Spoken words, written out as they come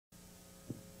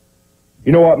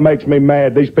You know what makes me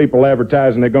mad? These people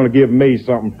advertising they're going to give me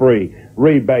something free.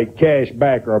 Rebate, cash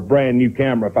back, or a brand new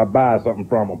camera if I buy something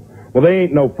from them. Well, they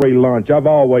ain't no free lunch. I've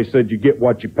always said you get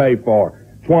what you pay for.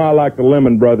 That's why I like the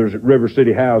Lemmond brothers at River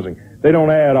City Housing. They don't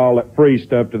add all that free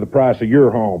stuff to the price of your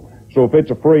home. So if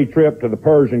it's a free trip to the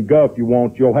Persian Gulf you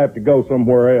want, you'll have to go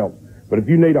somewhere else. But if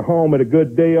you need a home at a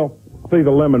good deal, see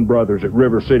the Lemmond brothers at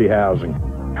River City Housing.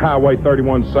 Highway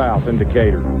 31 South in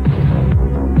Decatur.